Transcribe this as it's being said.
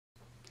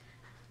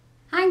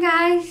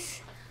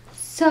guys,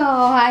 so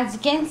as you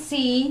can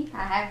see,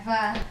 I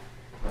have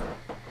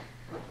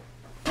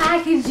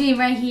packaging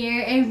right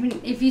here.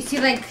 If you see,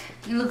 like,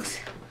 it looks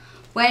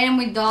wet and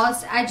with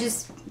dust, I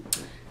just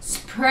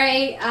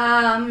spray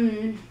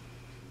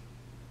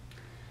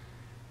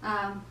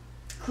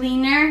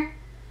cleaner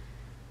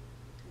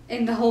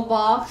in the whole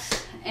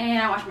box, and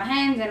I wash my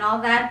hands and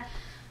all that.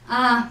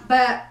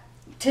 But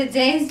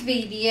today's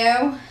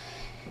video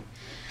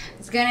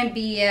is gonna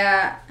be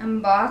a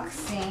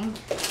unboxing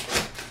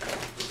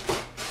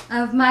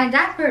of my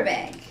diaper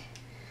bag.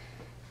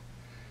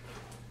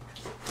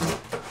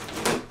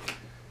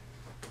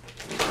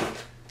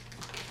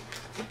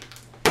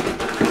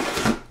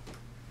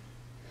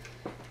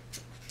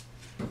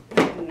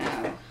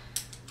 No.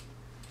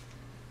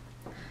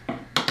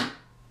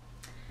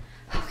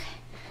 Okay.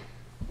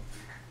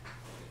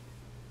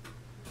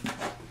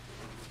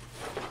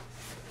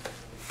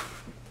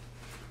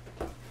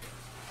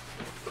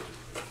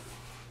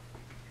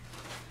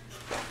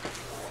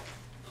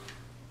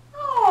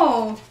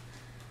 Oh,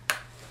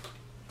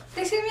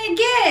 they sent me a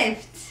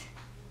gift.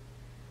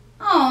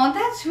 Oh,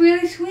 that's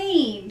really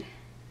sweet.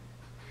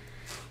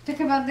 Talk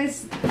about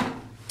this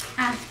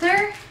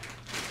after.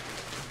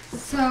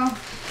 So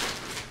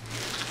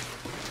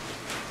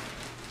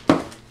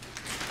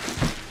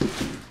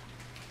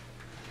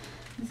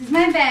this is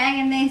my bag,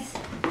 and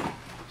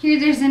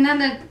there's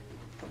another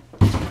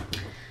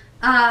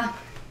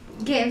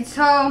gift.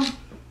 So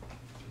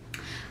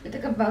we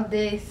talk about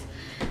this.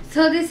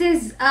 So this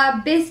is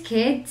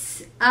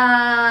biscuits.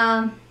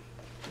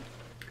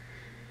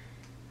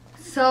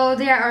 So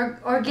they are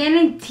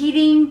organic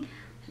teething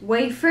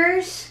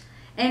wafers,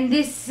 and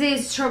this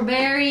is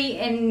strawberry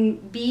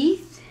and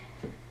beef,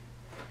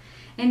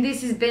 and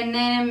this is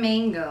banana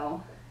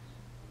mango.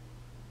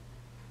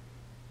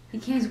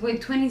 It comes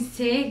with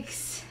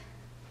 26.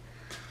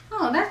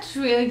 Oh, that's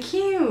really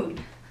cute.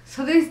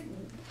 So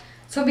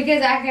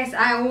because I guess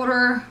I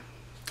order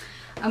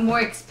a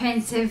more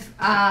expensive,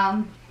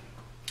 let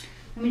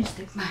me just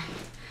take my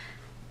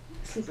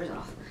slippers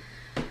off.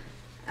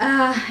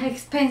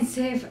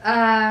 Expensive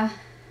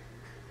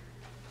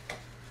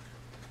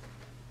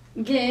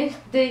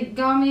gift. They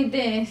got me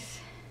this.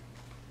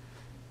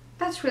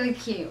 That's really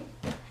cute.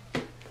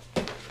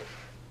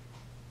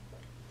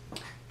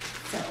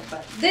 So,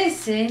 but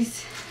this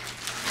is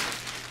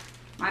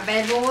my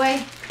bad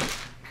boy.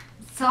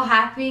 So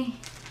happy.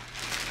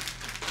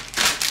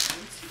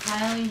 It's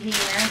finally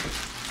here.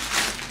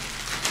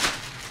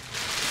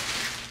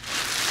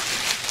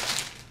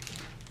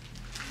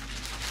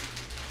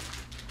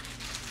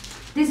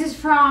 This is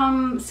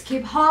from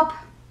Skip Hop,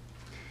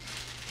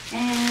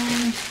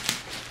 and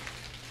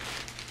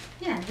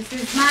yeah, this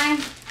is my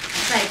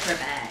diaper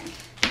bag.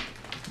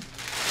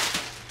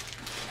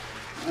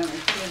 Let me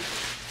see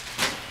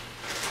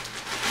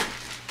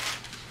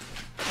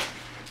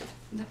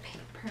the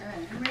paper.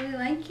 I really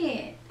like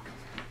it.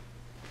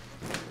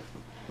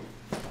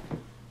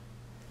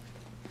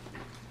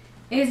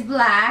 It's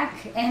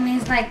black and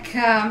it's like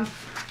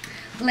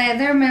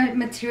leather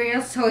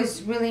material, so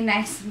it's really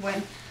nice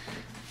when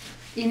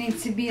it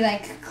needs to be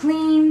like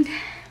cleaned,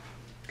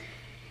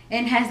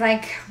 and has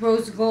like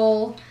rose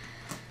gold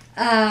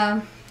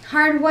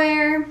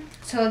hardware.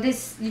 So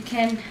this you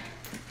can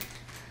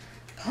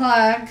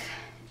plug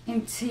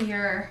into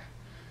your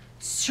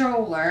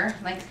stroller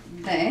like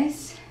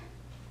this.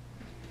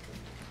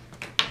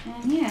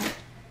 And yeah.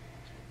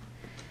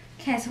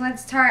 Okay, so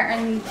let's start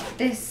on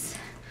this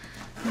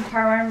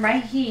compartment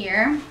right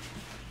here.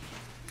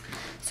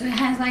 So it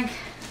has like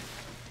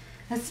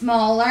a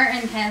smaller,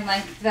 and has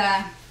like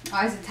the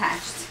it's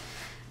attached.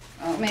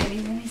 Oh, maybe,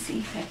 let me see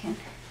if I can.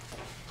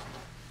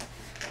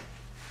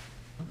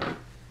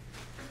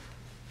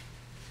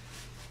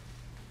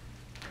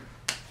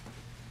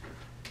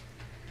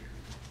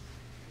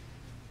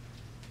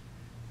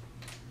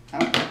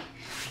 Okay.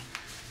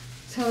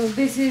 So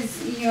this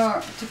is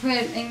your, to put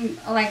it in,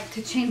 like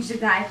to change the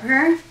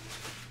diaper.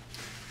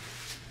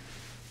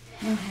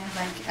 And have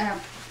like a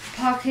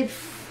pocket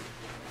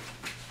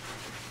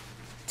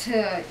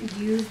to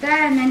use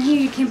that. And then here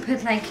you can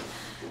put like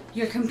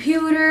your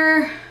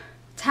computer,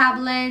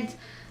 tablet.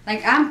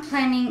 Like I'm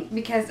planning,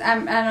 because I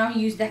don't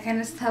use that kind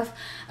of stuff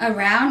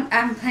around,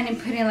 I'm planning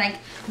putting like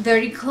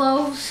dirty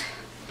clothes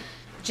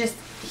just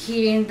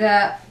here in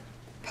the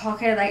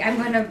pocket. Like I'm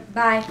gonna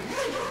buy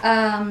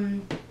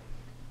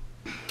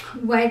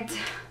wet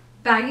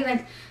baggie,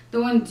 like the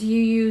ones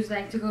you use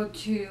like to go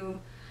to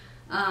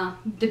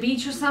the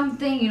beach or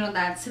something, you know,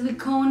 that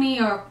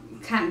silicone, or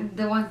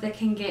the ones that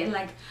can get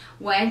like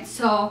wet.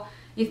 So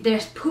if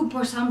there's poop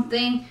or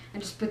something, I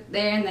just put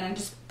there, and then I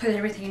just put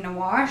everything in a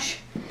wash.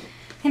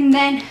 And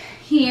then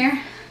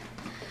here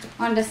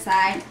on the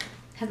side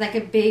has like a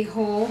big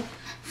hole,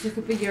 so you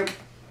could put your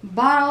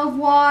bottle of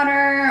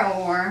water,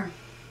 or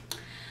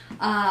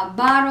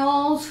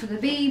bottles for the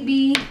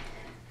baby,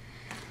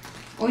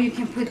 or you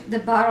can put the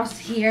bottles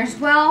here as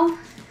well.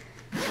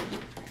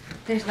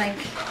 There's like,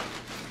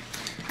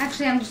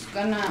 actually I'm just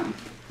gonna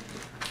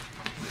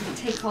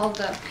take all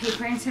the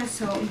paper inside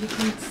so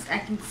I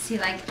can see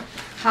like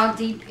how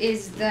deep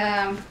is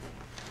the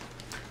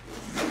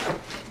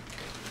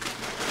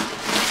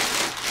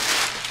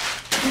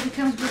it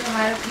comes with a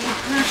lot of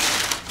paper.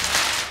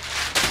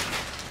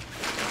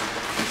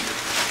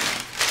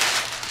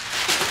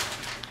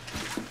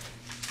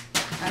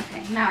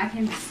 Okay, now I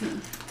can see.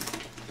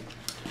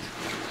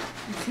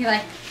 See,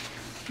 like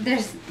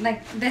there's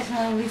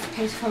definitely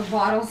space for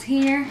bottles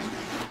here,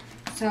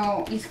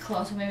 so it's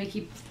close, so maybe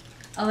keep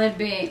a little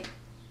bit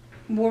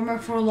warmer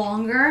for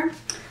longer.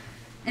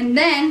 And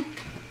then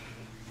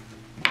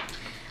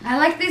I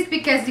like this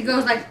because it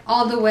goes like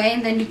all the way,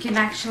 and then you can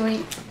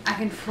actually, I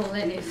can fold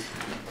it if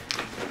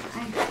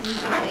I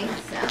think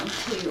so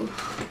too.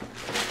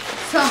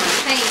 So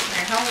much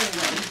paper,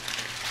 holy.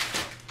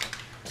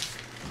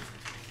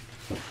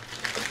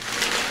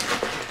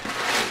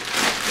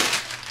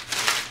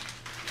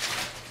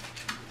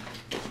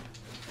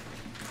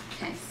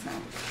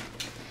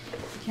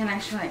 Can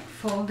actually like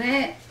fold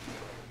it,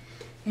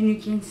 and you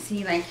can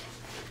see like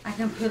I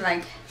can put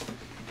like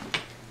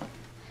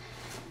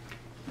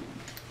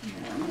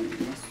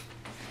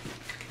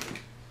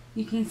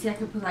you can see I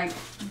can put like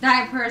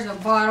diapers or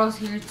bottles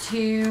here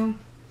too,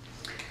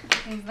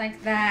 things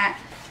like that.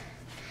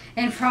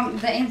 And from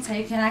the inside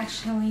you can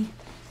actually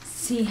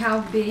see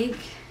how big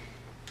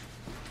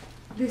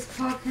this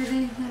pocket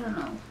is. I don't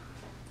know,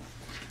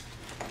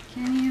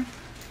 can you?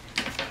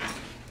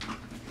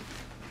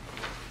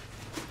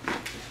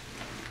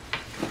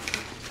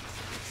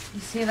 You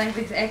see like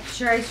this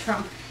extra is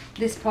from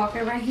this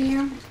pocket right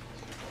here.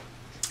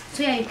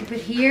 So yeah, you can put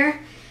here,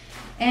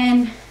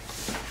 and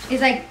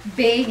it's like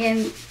big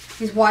and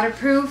it's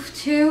waterproof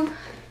too.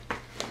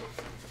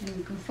 And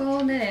you can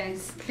fold it, and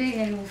it's big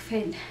and it will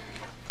fit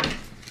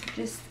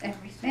just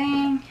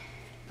everything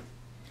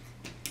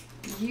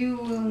you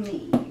will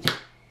need.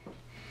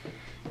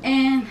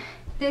 And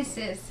this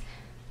is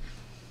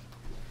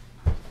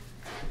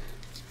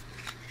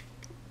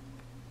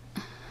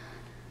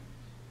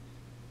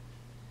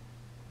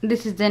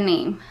the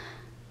name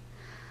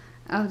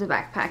of the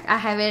backpack. I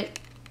have it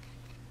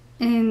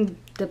in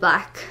the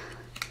black.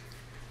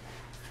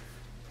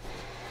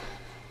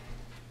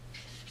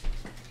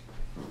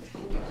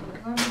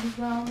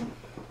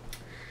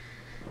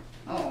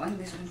 Oh, and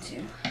this one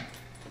too.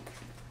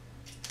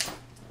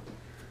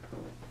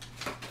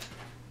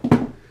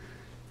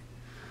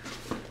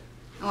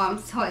 Oh, I'm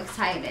so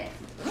excited.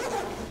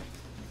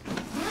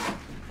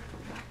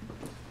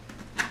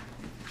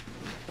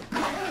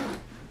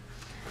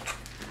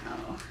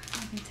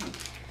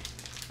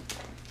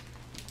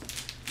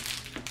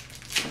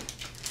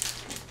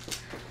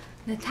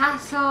 The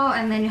tassel,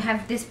 and then you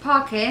have this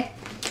pocket.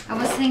 I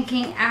was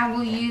thinking I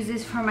will use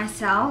this for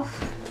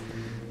myself.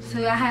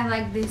 So I have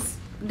like this,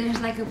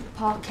 there's like a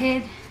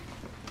pocket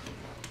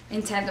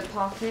inside the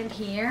pocket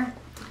here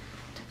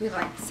to put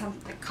like some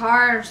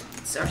cards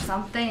or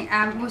something.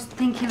 I was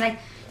thinking like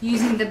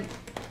using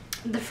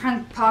the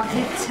front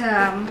pocket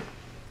to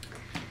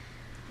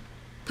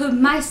put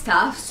my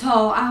stuff.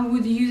 So I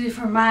would use it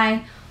for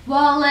my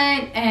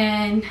wallet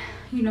and,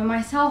 you know,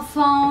 my cell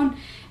phone,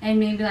 and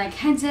maybe like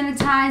hand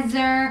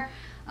sanitizer,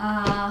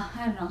 I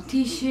don't know,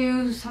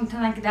 tissues,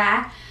 something like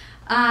that.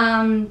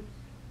 And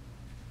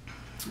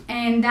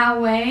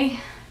that way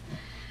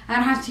I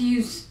don't have to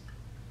use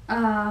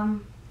another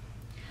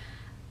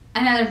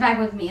bag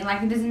with me.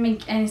 Like, it doesn't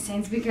make any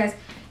sense because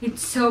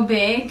it's so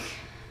big,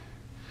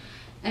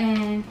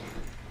 and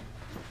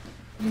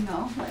you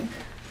know, like,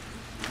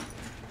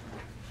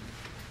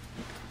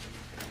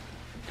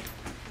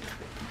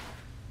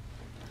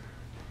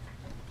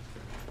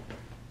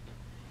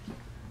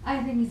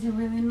 I think it's a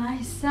really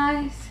nice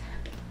size.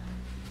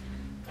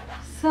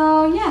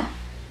 So yeah,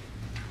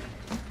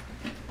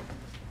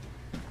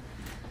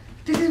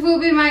 this will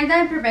be my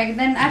diaper bag.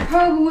 Then I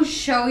probably will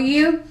show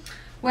you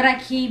what I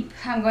keep.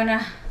 I'm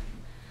gonna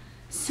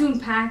soon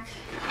pack.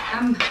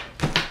 I'm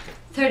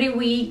 30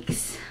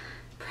 weeks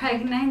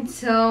pregnant,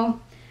 so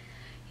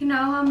you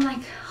know, I'm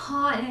like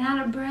hot and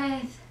out of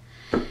breath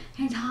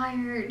and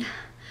tired.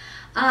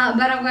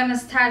 But I'm gonna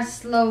start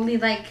slowly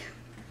like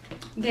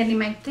getting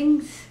my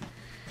things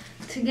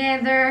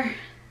together,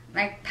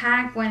 like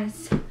pack when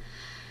it's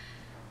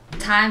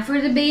time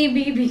for the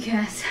baby,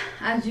 because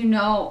as you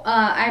know,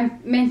 I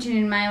mentioned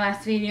in my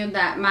last video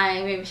that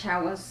my baby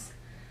shower was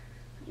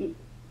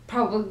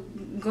probably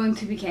going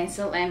to be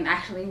canceled, and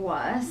actually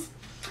was.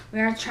 We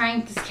are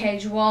trying to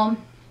schedule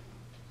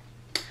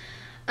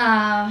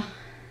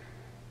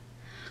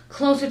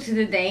closer to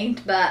the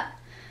date, but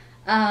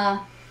I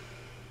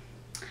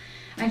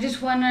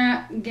just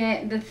wanna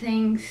get the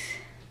things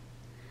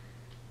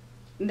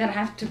that I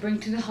have to bring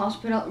to the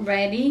hospital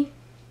ready,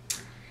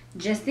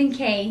 just in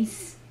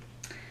case,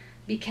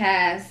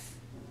 because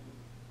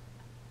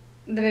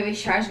the baby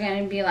shower is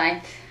gonna be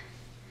like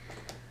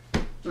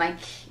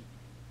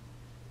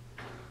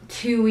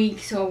 2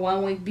 weeks or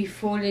 1 week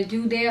before the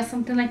due date or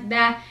something like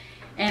that,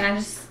 and I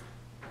just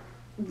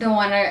don't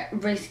want to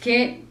risk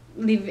it,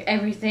 leave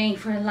everything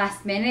for the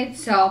last minute.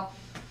 So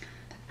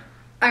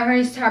I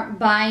already start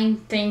buying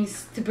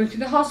things to bring to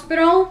the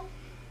hospital.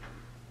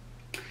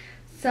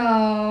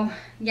 So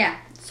yeah,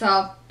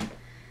 so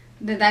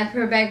the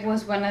diaper bag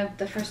was one of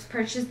the first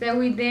purchases that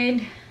we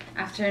did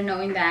after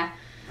knowing that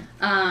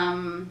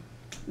the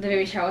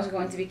baby shower was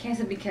going to be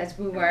canceled, because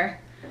we were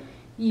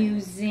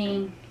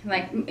using,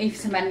 like, if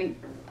somebody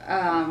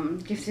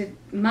gifted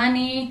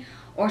money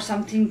or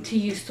something to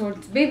use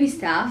towards baby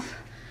stuff.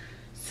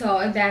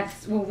 So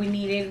that's what we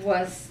needed,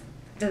 was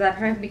the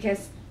diaper,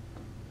 because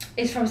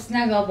it's from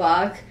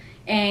Snugglebug,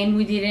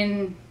 and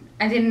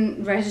I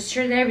didn't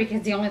register there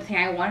because the only thing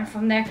I wanted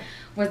from there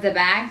was the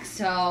bag.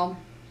 So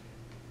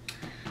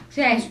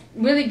yeah, it's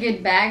really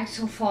good bag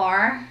so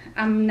far.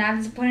 I'm not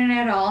disappointed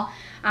at all.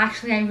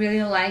 Actually, I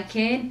really like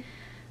it.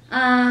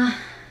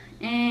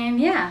 And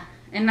yeah,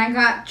 and I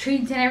got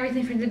treats and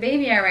everything for the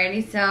baby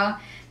already, so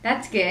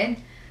that's good.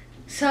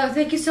 So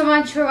thank you so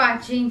much for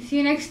watching. See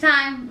you next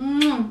time.